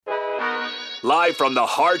live from the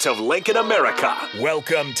heart of Lincoln, America.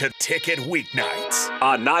 Welcome to Ticket Weeknights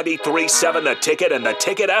On 93.7 The Ticket and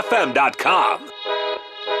theticketfm.com.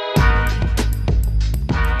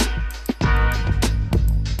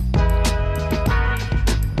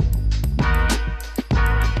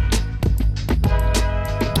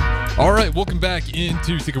 All right, welcome back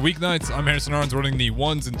into Ticket Weeknights. I'm Harrison Arns, running the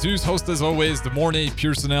ones and twos. Host, as always, the Mornay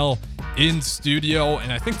Pearsonell in studio.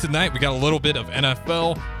 And I think tonight we got a little bit of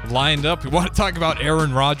NFL lined up. We want to talk about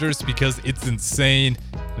Aaron Rodgers because it's insane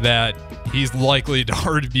that he's likely to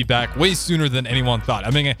already be back way sooner than anyone thought. I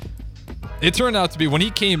mean, it turned out to be when he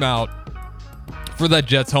came out for that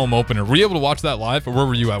Jets home opener. Were you able to watch that live, or where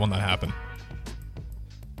were you at when that happened?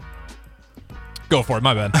 Go for it.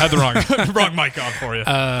 My bad. I had the wrong mic on for you.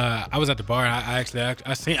 I was at the bar. I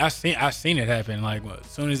seen it happen. Like as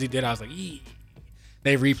soon as he did, I was like, "Ee."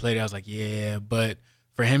 They replayed it. I was like, yeah. But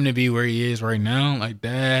for him to be where he is right now, like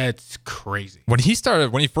that's crazy. When he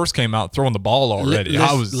first came out throwing the ball already,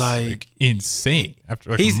 I was like insane. After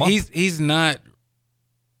a month. He's not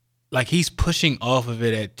like he's pushing off of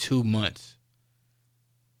it at 2 months.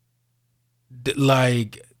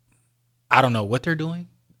 Like I don't know what they're doing.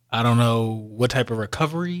 I don't know what type of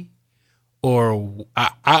recovery, or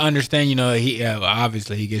I understand, he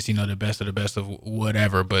obviously he gets, the best of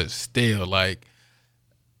whatever, but still like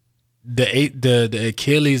the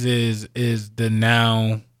Achilles is the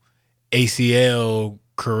now ACL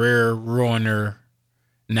career ruiner.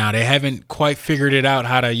 Now they haven't quite figured it out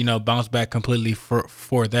how to, bounce back completely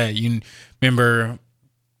for that. You remember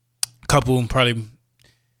a couple, probably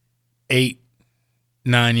 8-9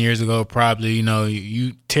 years ago, probably,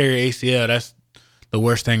 you tear your ACL, that's the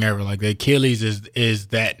worst thing ever. Like the Achilles is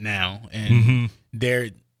that now. And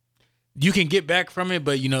you can get back from it,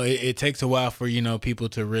 but it takes a while for, people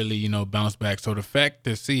to really, bounce back. So the fact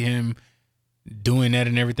to see him doing that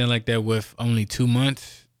and everything like that with only 2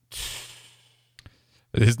 months.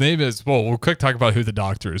 His name is, we'll quick talk about who the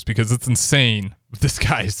doctor is because it's insane. This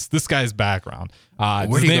guy's background.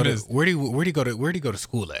 Where do you go to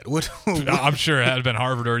school at? What? I'm sure it had been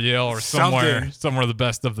Harvard or Yale or somewhere the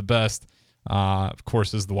best of the best. Of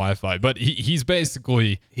course, is the Wi-Fi. But he's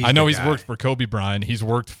basically, I know he's worked for Kobe Bryant. He's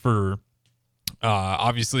worked for,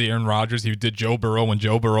 obviously, Aaron Rodgers. He did Joe Burrow when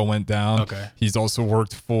Joe Burrow went down. Okay. He's also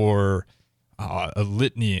worked for a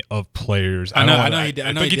litany of players. I know he did.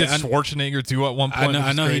 I think he did Schwarzenegger too at one point.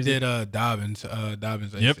 I know he did Dobbins.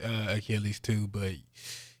 Yep. Achilles too. But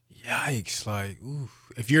yikes! Like,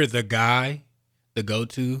 if you're the guy, the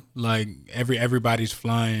go-to, like everybody's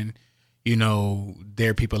flying.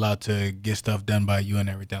 There are people out to get stuff done by you and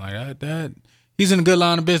everything like that. He's in a good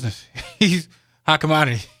line of business. He's hot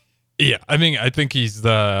commodity. Yeah, I mean, I think he's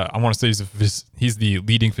he's the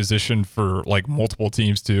leading physician for like multiple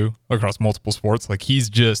teams too, across multiple sports. Like he's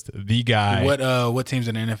just the guy. What teams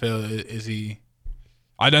in the NFL is he?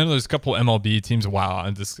 I know there's a couple MLB teams. Wow,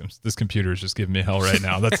 and this computer is just giving me hell right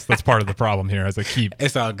now. That's part of the problem here. As I keep,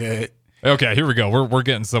 it's all good. Okay, here we go. We're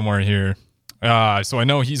getting somewhere here. So I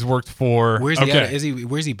know he's worked for. Where's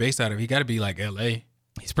he based out of? He got to be like L.A.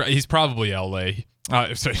 He's probably L.A.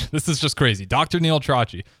 Sorry, this is just crazy. Dr. Neil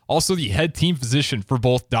Tracci, also the head team physician for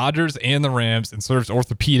both Dodgers and the Rams, and serves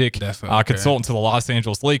orthopedic consultant to the Los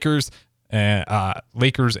Angeles Lakers and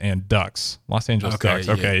Ducks. Los Angeles Ducks.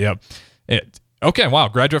 Okay, yep. Okay, wow.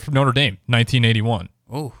 Graduate from Notre Dame, 1981.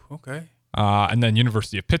 Oh, okay. And then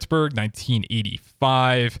University of Pittsburgh,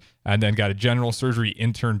 1985, and then got a general surgery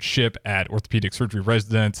internship at orthopedic surgery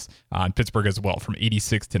residence in Pittsburgh as well from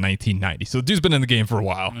 86 to 1990. So the dude's been in the game for a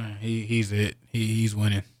while. He's it. He's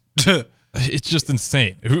winning. It's just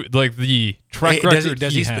insane. Like the track record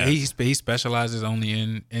he specializes only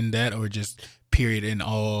in that, or just period in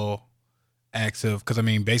all acts of, because I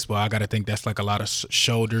mean baseball, I gotta think that's like a lot of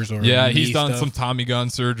shoulders or he's done some Tommy gun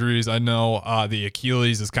surgeries. I know the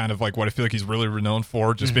Achilles is kind of like what I feel like he's really renowned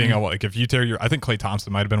for, just being able, like if you tear I think Klay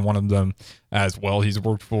Thompson might have been one of them as well. He's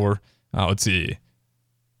worked for let's see,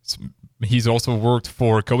 he's also worked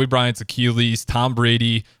for Kobe Bryant's Achilles, Tom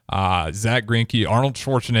Brady, Zach Greinke, Arnold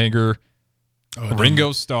Schwarzenegger,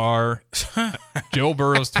 Ringo Starr, Joe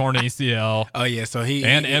Burrow's torn ACL. Oh yeah, so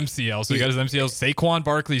MCL. So he got his MCL. Saquon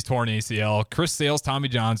Barkley's torn ACL. Chris Sale's Tommy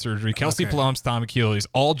John surgery. Kelsey Plum's Tom Achilles.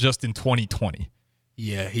 All just in 2020.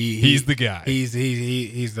 Yeah, he's the guy.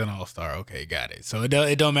 He's an all-star. Okay, got it. So it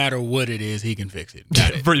don't matter what it is, he can fix it.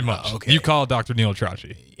 Got it. Pretty much. Okay. You call Dr. Neil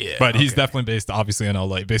Tracci. Yeah, but he's definitely based obviously in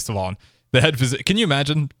LA. Based on the head physician. Can you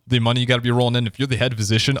imagine the money you got to be rolling in if you're the head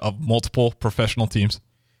physician of multiple professional teams?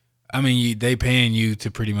 I mean, they paying you to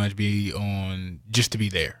pretty much be on just to be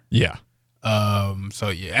there. Yeah. So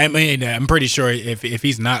yeah, I mean, I'm pretty sure if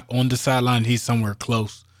he's not on the sideline, he's somewhere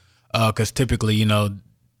close. Because typically,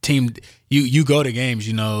 team you go to games,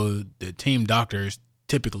 the team doctor is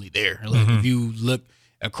typically there. Like if you look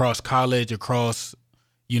across college, across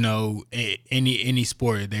any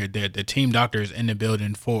sport, the team doctor is in the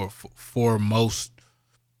building for most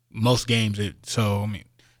games. So I mean,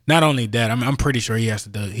 not only that, I'm pretty sure he has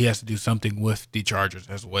to do something with the Chargers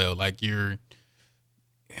as well. Like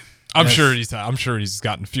I'm sure he's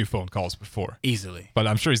gotten a few phone calls before. Easily. But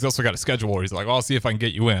I'm sure he's also got a schedule where he's like, I'll see if I can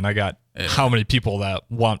get you in. I got how many people that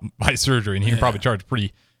want my surgery, and he can probably charge a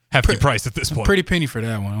pretty hefty price at this point. Pretty penny for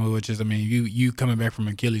that one, which is, I mean, you coming back from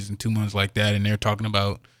Achilles in 2 months like that, and they're talking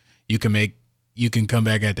about you can come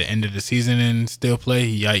back at the end of the season and still play.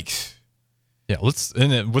 Yikes. Yeah,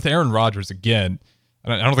 with Aaron Rodgers again,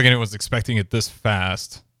 I don't think anyone's expecting it this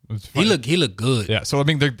fast. He looked good. Yeah, so I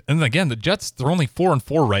mean, the Jets, they're only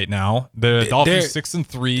 4-4 right now. The Dolphins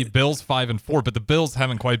 6-3, Bills 5-4, but the Bills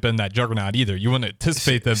haven't quite been that juggernaut either. You wouldn't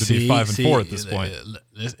anticipate them to be 5-4 at this point.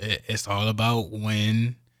 It's all about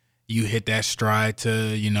when you hit that stride to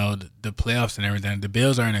the playoffs and everything. The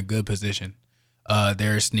Bills are in a good position.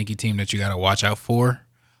 They're a sneaky team that you got to watch out for.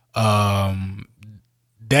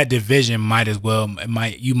 That division might as well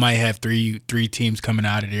you might have three teams coming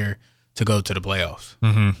out of there to go to the playoffs.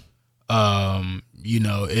 Mm-hmm.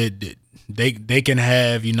 They can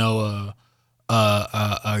have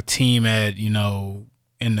a team at in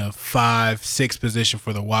the 5-6 position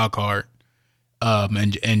for the wild card,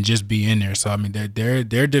 and just be in there. So I mean,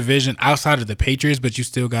 their division outside of the Patriots, but you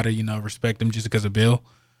still got to respect them just because of Bill.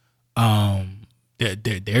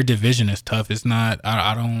 Their division is tough. It's not.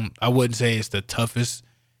 I wouldn't say it's the toughest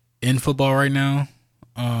in football right now.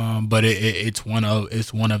 But it's one of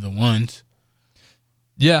the ones.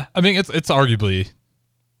 Yeah, I mean it's arguably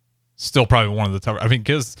still probably one of the tougher. I mean,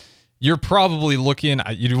 because you're probably looking.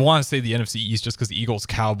 You want to say the NFC East just because the Eagles,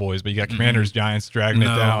 Cowboys, but you got Commanders, Giants dragging it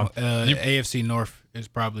down. AFC North is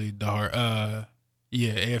probably the hard.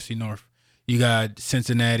 AFC North. You got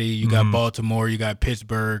Cincinnati, you got Baltimore, you got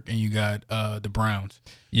Pittsburgh, and you got the Browns.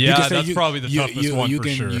 Yeah, that's probably the toughest one for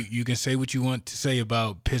sure. You can say what you want to say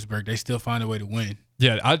about Pittsburgh. They still find a way to win.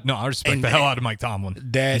 Yeah, I respect the hell out of Mike Tomlin.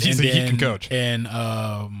 He can coach. And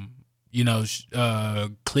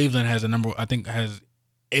Cleveland has I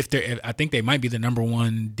think they might be the number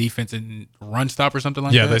one defense in run stop or something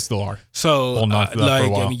like that. Yeah, they still are. So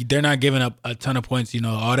I mean, they're not giving up a ton of points.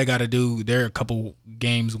 All they got to do, they're a couple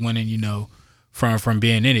games winning. From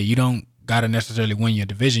being in it, you don't got to necessarily win your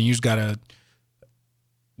division. You just got to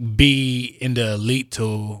be in the elite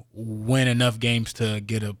to win enough games to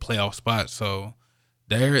get a playoff spot. So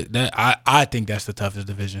I think that's the toughest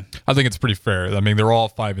division. I think it's pretty fair. I mean, they're all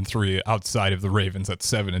 5-3 outside of the Ravens at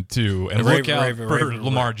 7-2. And look out for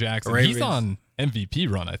Lamar Jackson. Ravens. He's on MVP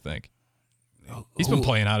run, I think. He's been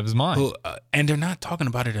playing out of his mind. And they're not talking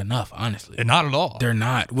about it enough, honestly. And not at all. They're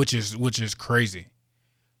not, which is crazy.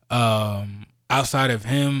 Outside of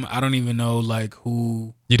him, I don't even know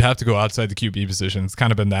who. You'd have to go outside the QB position. It's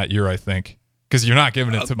kind of been that year, I think. Because you're not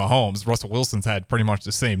giving it to Mahomes. Russell Wilson's had pretty much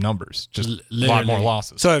the same numbers, just a lot more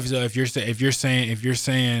losses. So if you're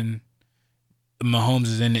saying Mahomes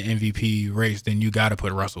is in the MVP race, then you got to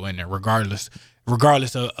put Russell in there, regardless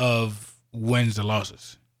of wins or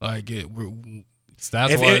losses. If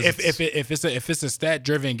it's a stat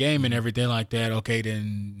driven game and everything like that, okay,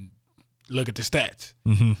 then look at the stats.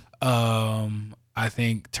 Mm-hmm. I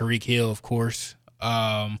think Tyreek Hill, of course.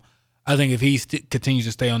 I think if he continues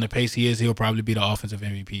to stay on the pace he is, he'll probably be the offensive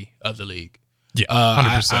MVP of the league. Yeah,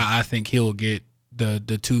 100%. I think he'll get the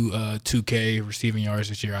 2K receiving yards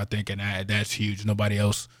this year. I think, and that's huge. Nobody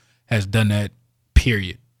else has done that.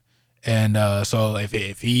 Period. And so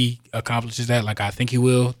if he accomplishes that, like I think he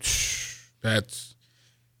will,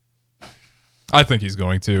 I think he's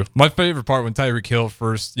going to. My favorite part when Tyreek Hill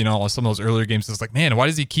first, on some of those earlier games, is like, man, why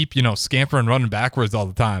does he keep, scampering, running backwards all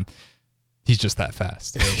the time? He's just that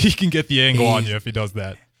fast. He can get the angle on you if he does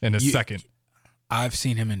that in a second. I've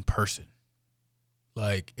seen him in person.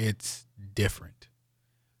 It's different.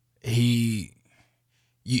 You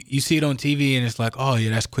see it on TV and it's like, oh, yeah,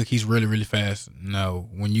 that's quick. He's really, really fast. No,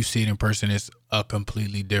 when you see it in person, it's a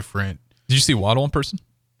completely different. Did you see Waddle in person?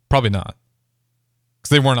 Probably not. Because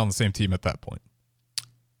they weren't on the same team at that point.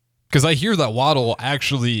 Because I hear that Waddle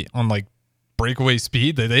actually on breakaway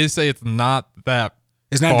speed, they say it's not that.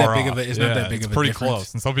 It's not that big of a. It's not that big of a. It's pretty difference.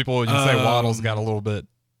 close. And some people would say Waddle's got a little bit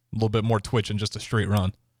more twitch than just a straight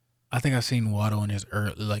run. I think I've seen Waddle in his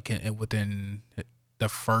within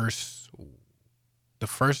his first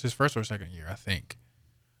or second year, I think.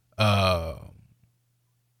 And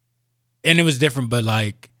it was different, but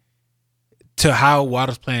to how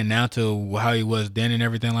Waddle's playing now to how he was then and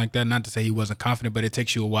everything like that. Not to say he wasn't confident, but it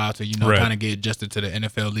takes you a while to, Right. kind of get adjusted to the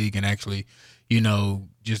NFL league and actually,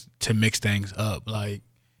 just to mix things up. Like,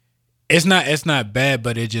 it's not bad,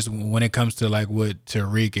 but it just, when it comes to like with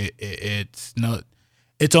Tariq,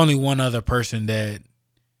 it's only one other person that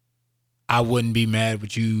I wouldn't be mad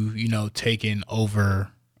with you, taking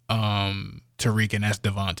over Tariq, and that's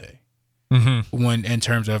Devontae. Mm-hmm. When in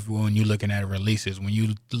terms of when you're looking at releases, when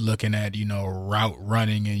you looking at route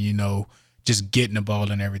running and just getting the ball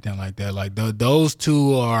and everything like that, like those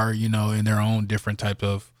two are in their own different type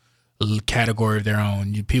of category of their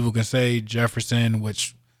own. People can say Jefferson,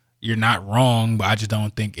 which you're not wrong, but I just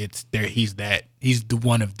don't think it's there. He's the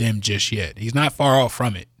one of them just yet. He's not far off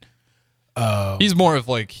from it. He's more of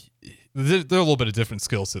like, they're a little bit of different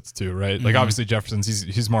skill sets too, right? Like obviously Jefferson's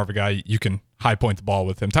he's more of a guy you can high point the ball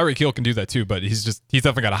with him. Tyreek Hill can do that too, but he's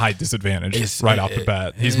definitely got a height disadvantage off the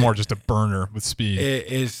bat. He's more just a burner with speed.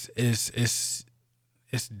 It's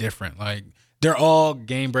different. Like, they're all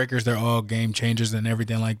game breakers, they're all game changers and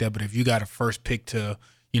everything like that. But if you got a first pick to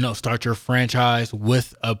start your franchise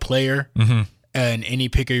with a player, and any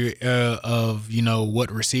picker of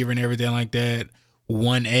what receiver and everything like that,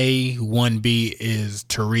 1A, 1B is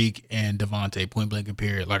Tariq and Devontae, point blank and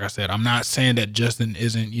period. Like I said, I'm not saying that Justin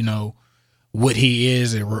isn't, what he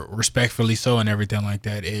is, and respectfully so, and everything like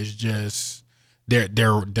that. Is just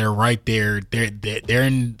they're right there. They're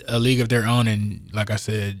in a league of their own, and like I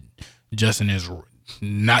said, Justin is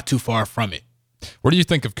not too far from it. What do you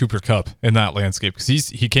think of Cooper Kupp in that landscape? Because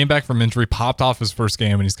he came back from injury, popped off his first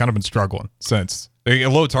game, and he's kind of been struggling since.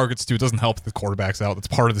 Low targets too. It doesn't help the quarterback's out. That's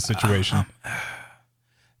part of the situation.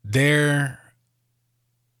 They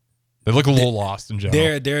look a little lost in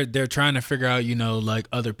general. They're trying to figure out, like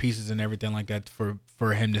other pieces and everything like that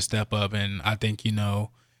for him to step up. And I think,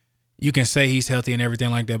 you can say he's healthy and everything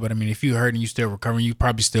like that, but I mean, if you hurt and you still recovering, you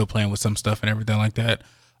probably still playing with some stuff and everything like that.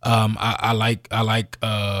 I like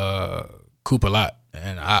Coop a lot,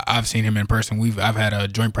 and I've seen him in person. I've had a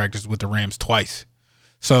joint practice with the Rams twice,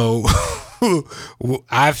 so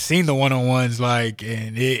I've seen the one-on-ones, like,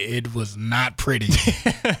 and it was not pretty.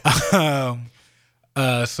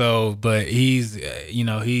 But he's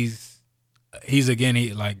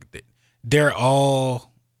they're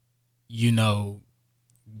all,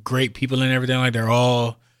 great people and everything. Like, they're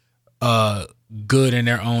all good in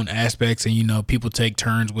their own aspects, and people take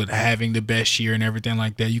turns with having the best year and everything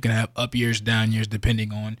like that. You can have up years, down years,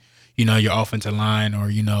 depending on your offensive line or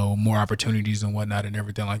more opportunities and whatnot and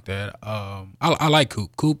everything like that. I like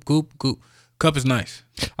Coop. Kupp is nice.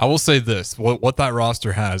 I will say this: what that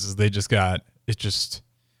roster has is they just got it. Just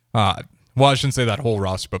I shouldn't say that whole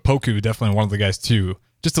roster, but Poku definitely one of the guys too.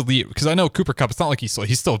 Just to lead, because I know Cooper Kupp. It's not like he's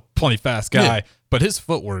still a plenty fast guy, but his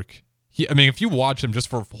footwork. If you watch him just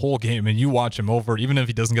for a whole game and you watch him over, even if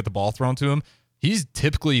he doesn't get the ball thrown to him, he's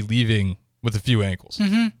typically leaving with a few ankles.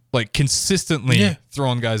 Like, consistently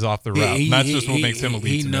throwing guys off the route. And that's just what makes him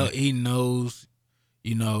elite. He knows,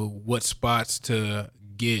 what spots to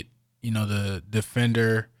get, the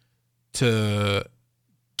defender to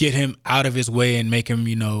get him out of his way and make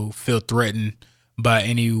him, feel threatened by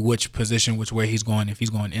which position, which way he's going. If he's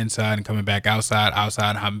going inside and coming back outside,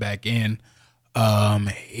 hopping back in.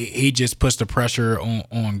 He just puts the pressure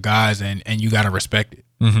on guys, and you got to respect it.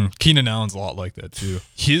 Keenan Allen's a lot like that too.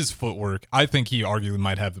 His footwork, I think he arguably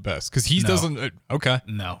might have the best, because he doesn't. Okay,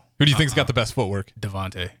 no. Who do you think's got the best footwork?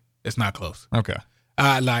 Devontae. It's not close. Okay.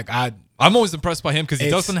 I'm always impressed by him because he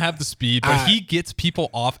doesn't have the speed, but he gets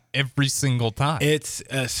people off every single time. It's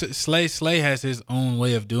Slay has his own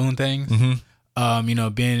way of doing things. Being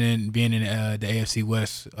in the AFC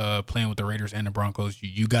West, playing with the Raiders and the Broncos,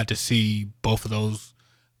 you got to see both of those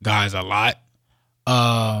guys a lot.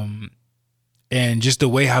 And just the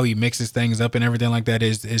way how he mixes things up and everything like that,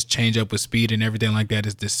 his change up with speed and everything like that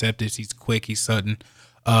is deceptive. He's quick. He's sudden.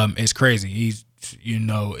 It's crazy. He's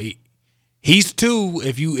he's two.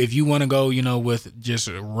 If you want to go, with just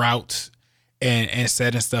routes and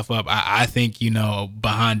setting stuff up, I think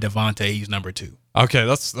behind Devontae, he's number 2. Okay,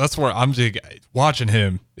 that's where I'm just watching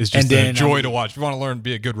him is just a joy to watch. If you want to learn to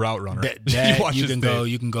be a good route runner,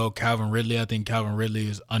 you can go Calvin Ridley. I think Calvin Ridley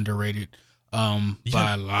is underrated by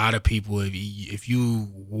a lot of people. If you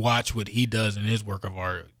watch what he does in his work of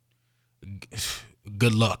art,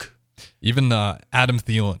 good luck. Even Adam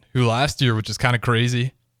Thielen, who last year, which is kind of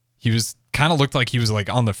crazy, he was kind of looked like he was like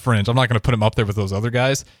on the fringe. I'm not going to put him up there with those other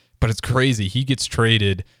guys, but it's crazy. He gets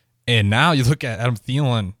traded, and now you look at Adam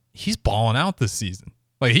Thielen. He's balling out this season.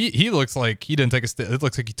 Like he looks like he didn't take a step. It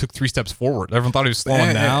looks like he took 3 steps forward. Everyone thought he was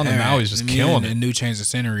slowing down, and now he's just killing it. A new change of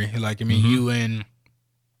scenery. Like, you in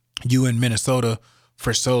Minnesota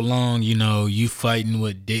for so long, you fighting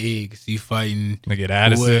with Diggs, you fighting. They get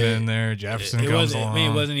Addison in there, Jefferson comes along. I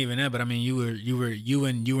mean, it wasn't even that, but I mean, you were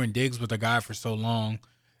in Diggs with a guy for so long,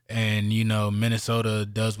 and Minnesota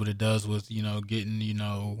does what it does with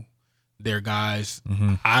getting their guys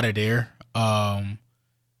out of there, and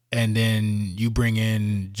then you bring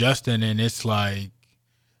in Justin, and it's like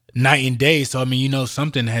night and day. So I mean,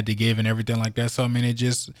 something had to give and everything like that. So I mean, it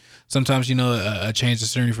just sometimes a change of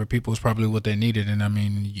scenery for people is probably what they needed. And I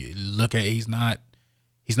mean, you look at he's not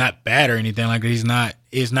bad or anything like that.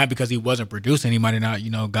 It's not because he wasn't producing. He might have not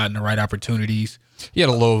gotten the right opportunities. He had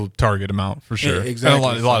a low target amount for sure. Yeah, exactly.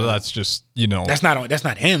 And a lot of that's just that's not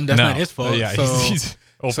him. That's not his fault. Yeah, so, he's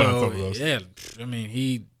open up over those. Yeah, I mean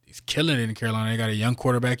he's killing it in Carolina. They got a young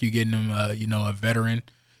quarterback. You getting him a veteran.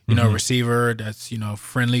 Receiver that's,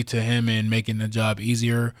 friendly to him and making the job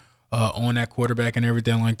easier on that quarterback and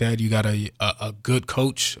everything like that. You got a good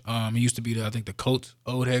coach. He used to be, the Colts'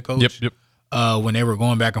 old head coach. Yep. When they were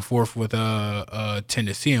going back and forth with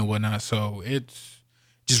Tennessee and whatnot. So it's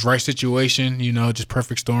just right situation, just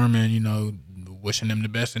perfect storm and, wishing them the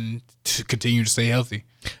best and to continue to stay healthy.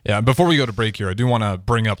 Yeah, before we go to break here, I do want to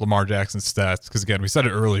bring up Lamar Jackson's stats because, again, we said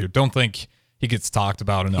it earlier. Don't think he gets talked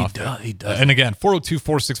about enough. He does. And again,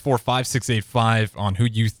 402-464-5685 on who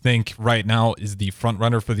you think right now is the front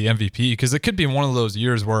runner for the MVP, because it could be one of those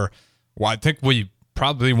years where I think we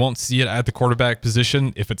probably won't see it at the quarterback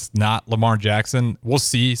position if it's not Lamar Jackson. We'll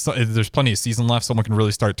see. So, there's plenty of season left. Someone can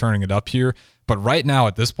really start turning it up here. But right now,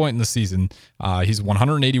 at this point in the season, he's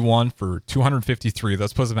 181 for 253.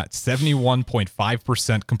 That puts him at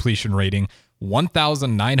 71.5% completion rating.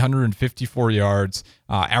 1,954 yards,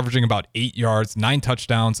 averaging about 8 yards, 9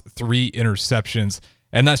 touchdowns, 3 interceptions.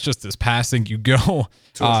 And that's just his passing. You go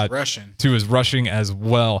to his rushing as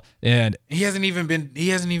well. And he hasn't even been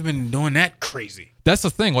doing that crazy. That's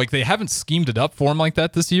the thing. Like, they haven't schemed it up for him like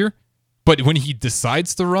that this year. But when he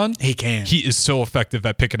decides to run, he can. He is so effective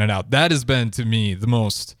at picking it out. That has been, to me,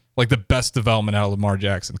 the best development out of Lamar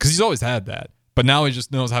Jackson, because he's always had that. But now he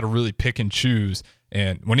just knows how to really pick and choose.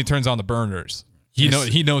 And when he turns on the burners, he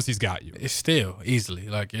knows he's got you. It's still easily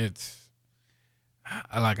like I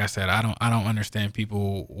said, I don't understand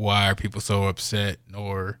why are people so upset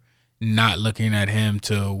or not looking at him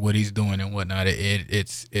to what he's doing and whatnot.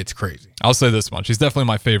 It's crazy. I'll say this much: he's definitely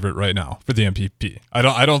my favorite right now for the MVP.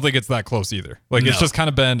 I don't think it's that close either. Like, it's just kind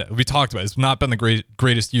of been, we talked about it, it's not been the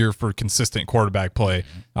greatest year for consistent quarterback play,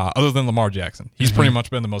 other than Lamar Jackson. He's pretty much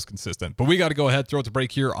been the most consistent. But we got to go ahead, throw it to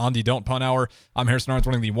break here on the Don't Punt Hour. I'm Harrison Arns,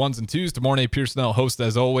 running the ones and twos. DeMornay Pearsonell, host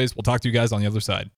as always. We'll talk to you guys on the other side.